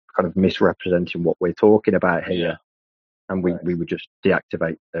 It's kind of misrepresenting what we're talking about here. And we would just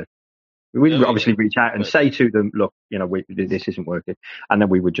deactivate we would obviously reach out and say to them, look, this isn't working. And then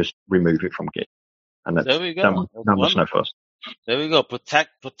we would just remove it from Git. And there we go. That was no fuss. There we go.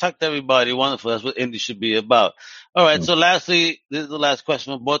 Protect everybody. Wonderful. That's what indie should be about. All right. So lastly, this is the last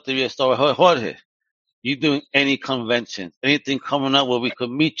question for both of you. Start with Jorge. You doing any conventions? Anything coming up where we could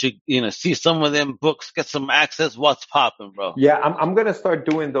meet you? See some of them books, get some access. What's popping, bro? Yeah, I'm gonna start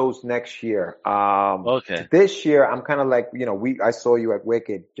doing those next year. Okay. This year I'm kind of like, I saw you at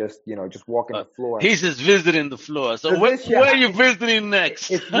Wicked, just walking the floor. He's just visiting the floor. So where are you visiting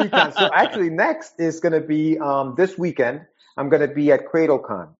next? It's weekend. So actually, next is gonna be this weekend. I'm gonna be at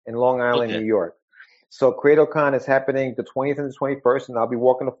CradleCon in Long Island, New York. So CradleCon is happening the 20th and the 21st, and I'll be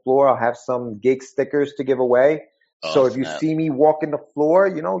walking the floor. I'll have some gig stickers to give away. So if you see me walking the floor,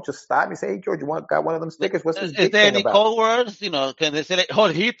 just stop me. Say, hey, George, you got one of them stickers? What's this gig thing about? Is there any code words? Can they say like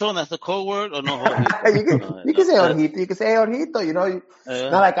Jorgito? That's the code word, or no? You can say Jorgito. You can say Jorgito.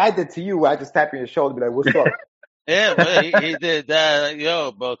 Not like I did to you, where I just tap you on your shoulder and be like, what's up? Yeah, but he did that.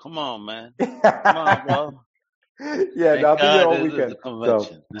 Yo, bro, come on, man. Come on, bro. Yeah, I'll be here all weekend.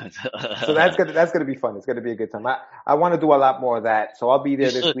 So that's gonna be fun. It's gonna be a good time. I want to do a lot more of that, so I'll be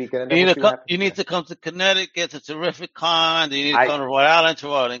there this weekend. You need to come to Connecticut. It's a terrific con. You need to come to Rhode Island,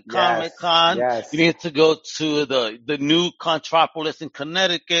 Comic Con. Yes. You need to go to the new Contropolis in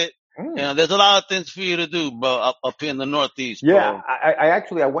Connecticut. There's a lot of things for you to do, bro, up here in the Northeast. Bro. Yeah,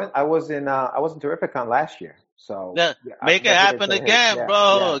 I was in Terrificon last year. So make it happen again,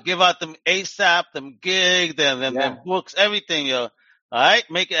 bro. Yeah. Give out them ASAP, them gigs, them books, everything, yo. All right,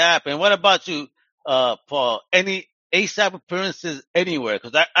 make it happen. What about you, Paul? Any ASAP appearances anywhere?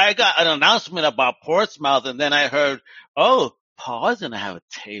 Because I got an announcement about Portsmouth, and then I heard, Paul's gonna have a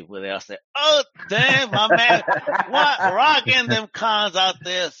table there. I said, oh damn, my man, what rocking them cons out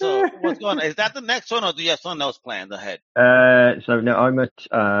there? So what's going on? Is that the next one, or do you have something else planned ahead? So no,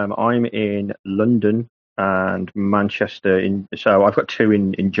 I'm in London and Manchester. So I've got 2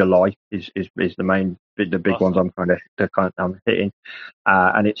 in July. Is the big ones I'm hitting,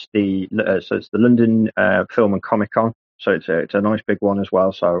 and it's the London Film and Comic Con. So it's a nice big one as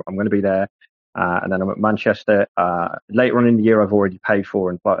well. So I'm going to be there, and then I'm at Manchester later on in the year. I've already paid for,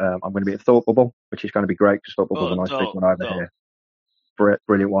 and I'm going to be at Thought Bubble, which is going to be great because Thought Bubble's a nice big one over here.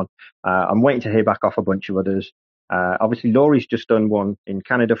 Brilliant one. I'm waiting to hear back off a bunch of others. Obviously, Laurie's just done one in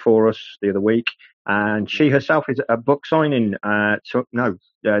Canada for us the other week, and she herself is a book signing.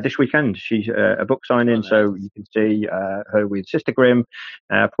 This weekend she's a book signing, so you can see her with Sister Grimm,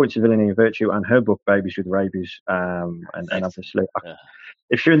 Points of Villainy and Virtue, and her book Babies with Rabies. And obviously,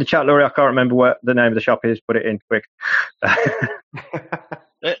 if you're in the chat, Laurie, I can't remember what the name of the shop is. Put it in quick.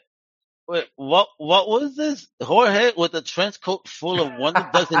 Wait, what was this? Jorge with a trench coat full of Wonder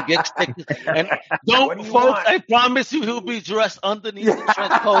Dozen gift stickers. And folks, I promise you he'll be dressed underneath the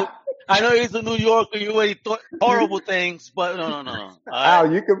trench coat. I know he's a New Yorker, you already thought horrible things, but no.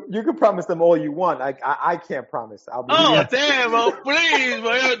 Al, you can promise them all you want. I can't promise. Damn, bro, please,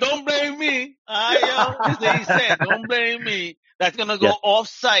 bro, don't blame me. He said, don't blame me. That's gonna go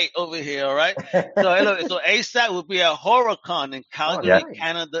off-site over here, all right? So ASAP will be at HorrorCon in Calgary,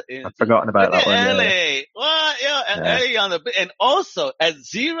 Canada. I've forgotten about that one. LA. What? LA on and also at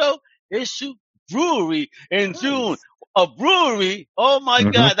Zero Issue Brewery in June. A brewery. Oh my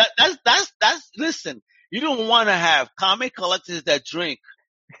God. That's. Listen, you don't want to have comic collectors that drink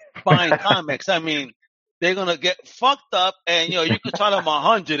buying comics. I mean, they're gonna get fucked up, and you could tell them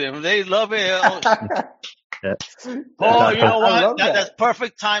 100, and they love it. Yeah. Oh, you know what? That's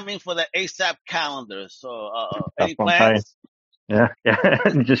perfect timing for the ASAP calendar. So, any plans? Yeah.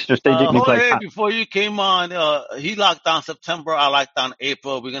 Just strategically play. Before you came on, he locked down September. I locked down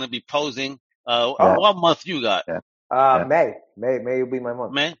April. We're gonna be posing. What month you got? May will be my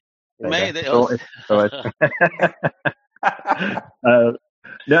month. May.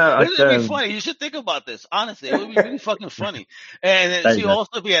 No, it would be funny. You should think about this. Honestly, it would be really fucking funny. And she'll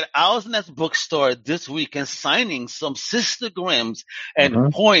also be at Owl's bookstore this weekend signing some Sister Grimm's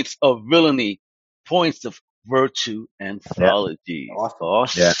and Points of Villainy, Points of Virtue anthologies. Awesome. Oh,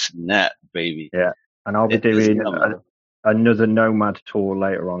 snap, baby. Yeah. And I'll be doing another Nomad tour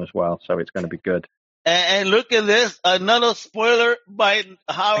later on as well, so it's going to be good. And look at this, another spoiler by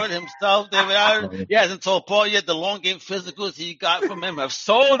Howard himself, David Howard. He hasn't told Paul yet the long game physicals he got from him have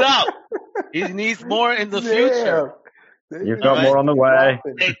sold out. He needs more in the future. You've got more on the way.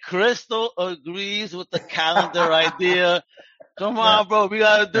 And Crystal agrees with the calendar idea. Come on, bro. We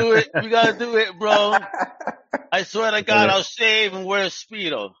got to do it. We got to do it, bro. I swear to God, I'll shave and wear a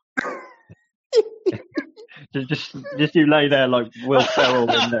Speedo. Just you lay there like Will Ferrell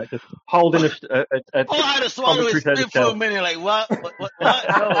in there, just holding a I had to swallow his spit for a minute, like what? No,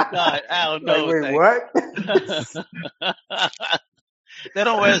 God, I don't know. Wait, what? They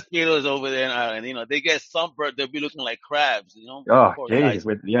don't wear Speedos over there in Ireland. They get sunburned, they'll be looking like crabs, Oh, geez,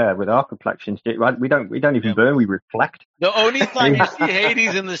 with our complexions, we don't even burn, we reflect. The only time you see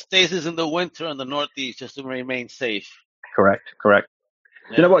Hades in the States is in the winter in the Northeast, just to remain safe. Correct.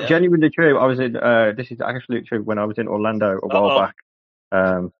 Do you know what? Genuinely true. I was in. This is actually true. When I was in Orlando a while back.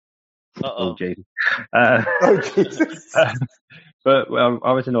 Oh Jesus. Jesus. But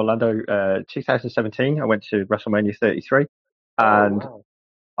I was in Orlando, 2017. I went to WrestleMania 33, and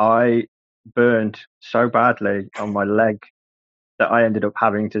I burned so badly on my leg that I ended up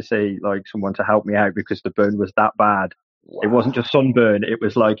having to see like someone to help me out because the burn was that bad. Wow. It wasn't just sunburn. It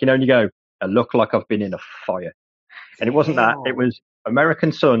was like, and you go, I look like I've been in a fire. And it wasn't that. It was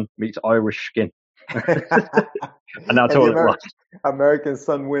American sun meets Irish skin. And that's all it was. American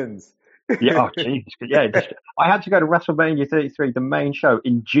sun wins. Yeah, jeez. Yeah, I had to go to WrestleMania 33, the main show,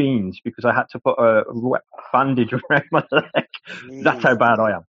 in jeans because I had to put a wet bandage around my leg. Jeez. That's how bad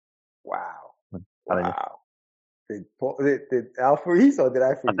I am. Wow. Did Al freeze or did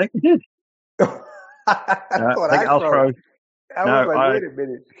I freeze? I think he did. I think Al froze. I was like, wait a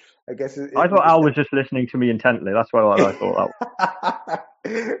minute. I guess I thought Al was just listening to me intently. That's what I thought.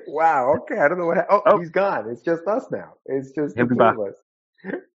 Wow. Okay. I don't know what happened. Oh, he's gone. It's just us now. It's just the two of us.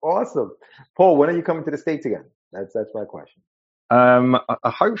 Awesome. Paul, when are you coming to the States again? That's my question.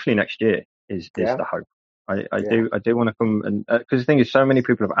 Hopefully next year is the hope. I do want to come, and because the thing is, so many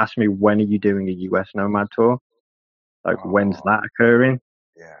people have asked me, when are you doing a US Nomad tour? Like, when's that occurring?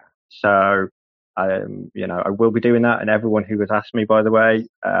 Yeah. So, I will be doing that. And everyone who has asked me, by the way,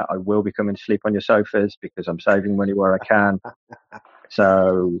 I will be coming to sleep on your sofas because I'm saving money where I can.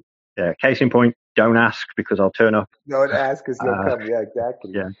 So, case in point, don't ask because I'll turn up. Don't ask because you'll come. Yeah,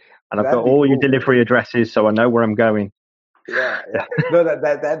 exactly. Yeah. And I've got all your delivery addresses, so I know where I'm going. Yeah. No,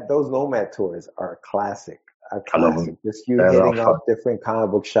 those Nomad tours are a classic. I love them. Just you hitting up different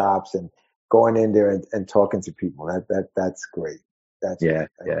comic book shops and going in there and talking to people. That's great. I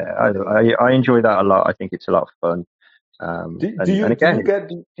enjoy that a lot. I think it's a lot of fun. Do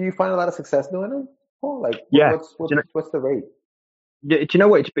you find a lot of success doing them? Paul? Like, what's the rate? Yeah, do you know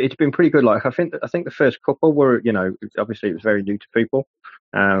what? It's been pretty good. Like, I think the first couple were, obviously it was very new to people.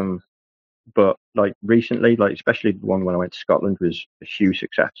 but like recently, like especially the one when I went to Scotland was a huge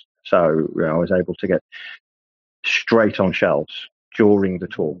success. So I was able to get straight on shelves during the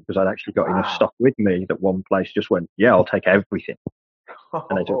tour because I'd actually got enough stock with me that one place just went, yeah, I'll take everything.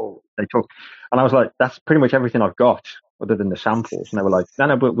 And they took, and I was like, that's pretty much everything I've got other than the samples. And they were like,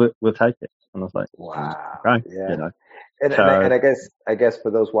 no, but we'll take it. And I was like, wow, okay, yeah. And I guess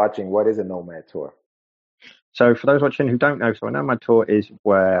for those watching, what is a Nomad tour? So for those watching who don't know, so a Nomad tour is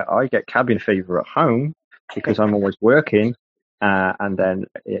where I get cabin fever at home because I'm always working, and then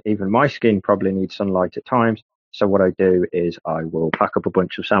even my skin probably needs sunlight at times. So what I do is I will pack up a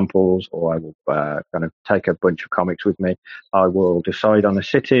bunch of samples, or I will kind of take a bunch of comics with me. I will decide on a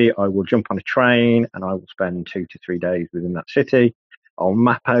city. I will jump on a train, and I will spend 2 to 3 days within that city. I'll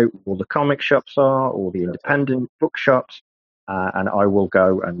map out where all the comic shops are, all the independent bookshops. And I will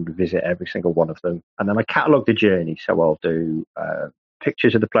go and visit every single one of them. And then I catalogue the journey. So I'll do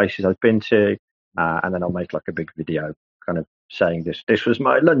pictures of the places I've been to, and then I'll make like a big video kind of saying this was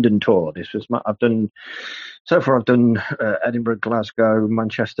my London tour. I've done Edinburgh, Glasgow,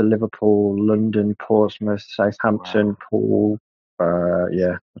 Manchester, Liverpool, London, Portsmouth, Southampton, Poole. I've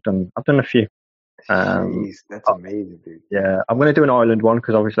done a few. Jeez, that's amazing, dude. Yeah, I'm going to do an Ireland one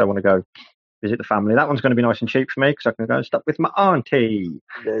because obviously I want to go visit the family. That one's going to be nice and cheap for me because I can go and stop with my auntie.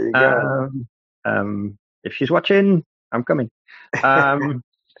 There you go. If she's watching, I'm coming.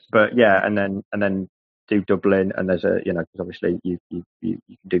 But yeah, and then do Dublin, and there's because obviously you can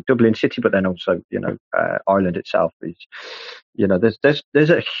do Dublin city, but then also Ireland itself is there's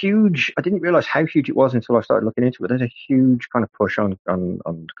a huge. I didn't realize how huge it was until I started looking into it. There's a huge kind of push on kind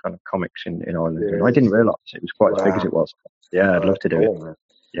of comics in Ireland, and I didn't realize it was quite as big as it was. Yeah, I'd love to do it. Man.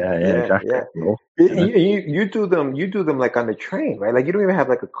 Yeah, exactly. Yeah. You do them like on the train, right? Like you don't even have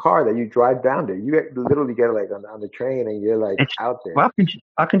like a car that you drive down there. You literally get like on the train and you're like out there. Well,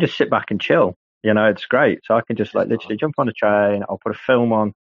 I can just sit back and chill. It's great. So I can just like literally jump on the train. I'll put a film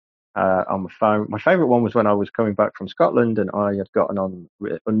on my phone. My favorite one was when I was coming back from Scotland and I had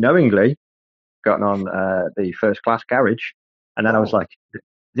unknowingly gotten on the first class garage, and then I was like,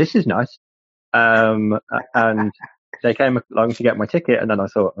 this is nice. And they came along to get my ticket, and then I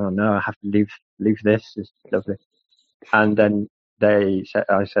thought, oh no, I have to leave this. It's lovely. And then I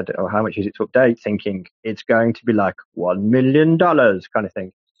said, oh, how much is it to update? Thinking it's going to be like $1 million kind of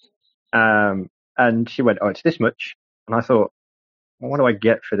thing. And she went, oh, it's this much. And I thought, well, what do I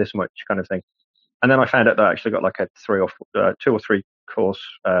get for this much kind of thing? And then I found out that I actually got like a 2 or 3 course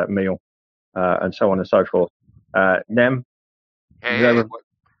meal, and so on and so forth. Nem. Hey,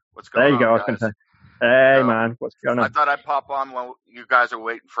 what's going on? There you go. Guys? I was going to say. Hey, man, what's going on? I thought I'd pop on while you guys are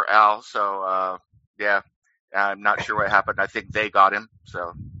waiting for Al. So, yeah, I'm not sure what happened. I think they got him.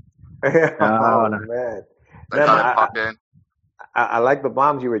 So, man. I thought I'd pop in. I like the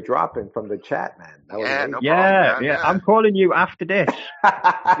bombs you were dropping from the chat, man. That was no problem, yeah. I'm calling you after this.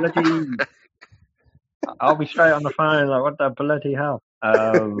 Bloody, I'll be straight on the phone. Like, what the bloody hell?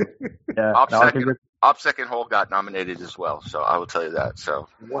 Yeah. OpSec Hole got nominated as well, so I will tell you that. So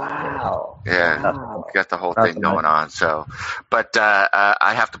wow, yeah, got the whole thing going on. So, but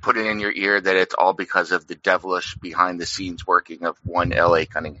I have to put it in your ear that it's all because of the devilish behind the scenes working of one L.A.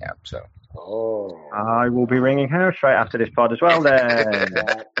 Cunningham. So. Oh, I will be ringing her straight after this pod as well. Then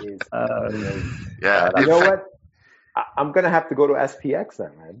that is yeah. You know what? I'm gonna have to go to SPX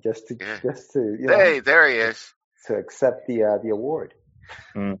then, man, just to Hey, there he is. To accept the award.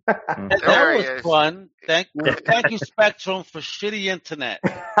 That was fun. Thank you, Spectrum, for shitty internet.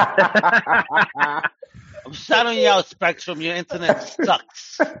 I'm shouting you out, Spectrum. Your internet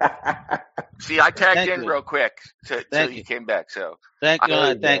sucks. See, I tagged in real quick till you came back. So thank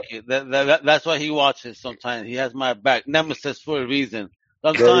you. That's why he watches sometimes. He has my back. Nemesis for a reason.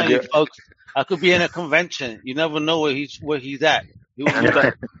 I'm telling you, folks. I could be in a convention. You never know where he's at.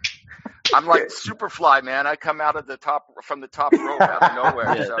 I'm like Superfly, man. I come out of from the top rope out of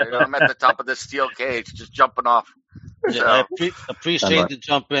nowhere. Yeah. So I'm at the top of the steel cage, just jumping off. Yeah, so. I appreciate the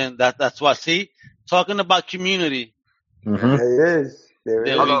jump in. That's why. See, talking about community. Mm-hmm. There it is. There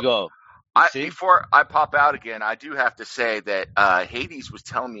we go. Before I pop out again, I do have to say that Hades was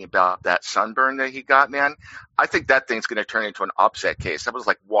telling me about that sunburn that he got, man. I think that thing's going to turn into an upset case. That was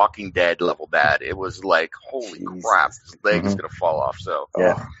like Walking Dead level bad. It was like, holy crap, his leg is going to fall off. So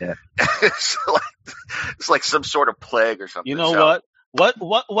yeah. it's like some sort of plague or something. You know what?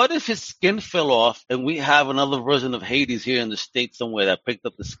 What if his skin fell off and we have another version of Hades here in the States somewhere that picked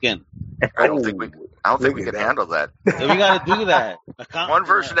up the skin? I don't think we can handle that. We got to do that. One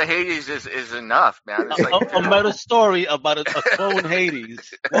version of Hades is enough, man. It's like, a meta story about a clone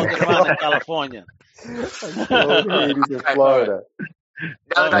Hades walking around in California. Hades in Florida.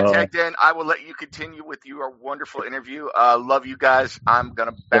 Now that I tagged in, I will let you continue with your wonderful interview. Love you guys. I'm going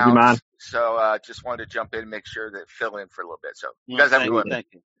to bounce. So just wanted to jump in and make sure that fill in for a little bit. So you guys have a good one. Thank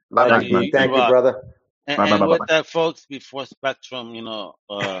you. Thank you, brother. And with that, folks, before Spectrum,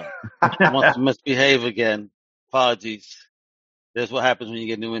 wants to misbehave again, apologies. That's what happens when you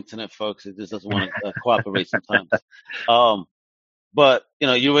get new internet, folks. It just doesn't want to cooperate sometimes. But,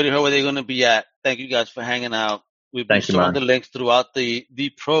 you already heard where they're going to be at. Thank you guys for hanging out. We've been showing the links throughout the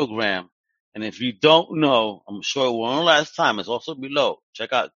program. And if you don't know, I'm sure it won't last time. It's also below.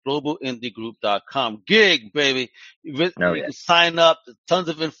 Check out globalindiegroup.com. Gig, baby. You can sign up. There's tons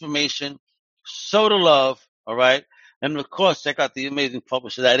of information. Show the love. All right. And of course, check out the amazing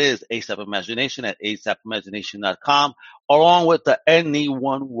publisher that is ASAP Imagination at asapimagination.com, along with the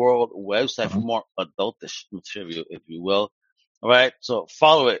Anyone World website for more adultish material, if you will. All right. So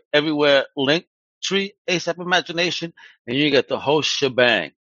follow it everywhere. Linktree, ASAP Imagination, and you get the whole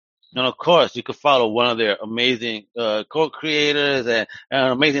shebang. And of course, you can follow one of their amazing co-creators and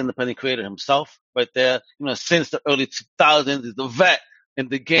an amazing independent creator himself right there. Since the early 2000s, he's the vet in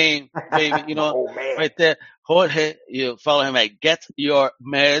the game, baby. Right there. Jorge, you follow him at Get Your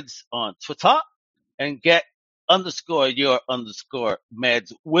Meds on Twitter and get _your_meds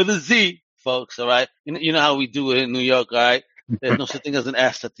with a Z, folks. All right. You know how we do it in New York, all right? There's no such thing as an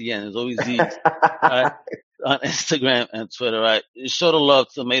S at the end. There's always Z's, right? On Instagram and Twitter, right? Show the love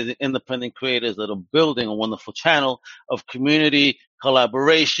to amazing independent creators that are building a wonderful channel of community,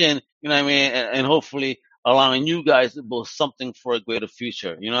 collaboration, you know what I mean? And hopefully allowing you guys to build something for a greater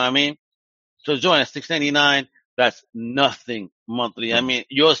future. You know what I mean? So join us, $6.99. That's nothing monthly. I mean,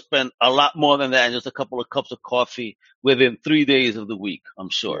 you'll spend a lot more than that in just a couple of cups of coffee within 3 days of the week, I'm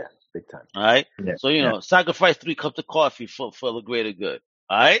sure. Yeah, big time. All right? Yeah. So, sacrifice 3 cups of coffee for the greater good.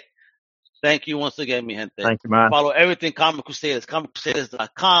 All right? Thank you once again, mi gente. Thank you, man. Follow everything Comic Crusaders,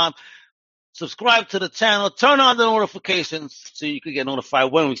 comiccrusaders.com. Subscribe to the channel. Turn on the notifications so you can get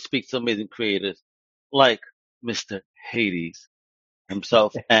notified when we speak to amazing creators like Mr. Hades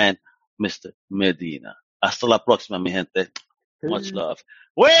himself and Mr. Medina. Hasta la próxima, mi gente. Much love.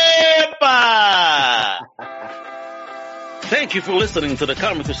 Wepa! Thank you for listening to the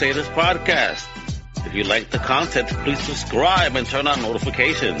Comic Crusaders podcast. If you like the content, please subscribe and turn on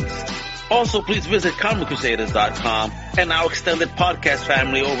notifications. Also, please visit comiccrusaders.com and our extended podcast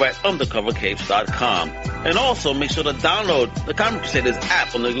family over at undercovercapes.com. And also, make sure to download the Comic Crusaders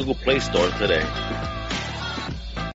app on the Google Play Store today.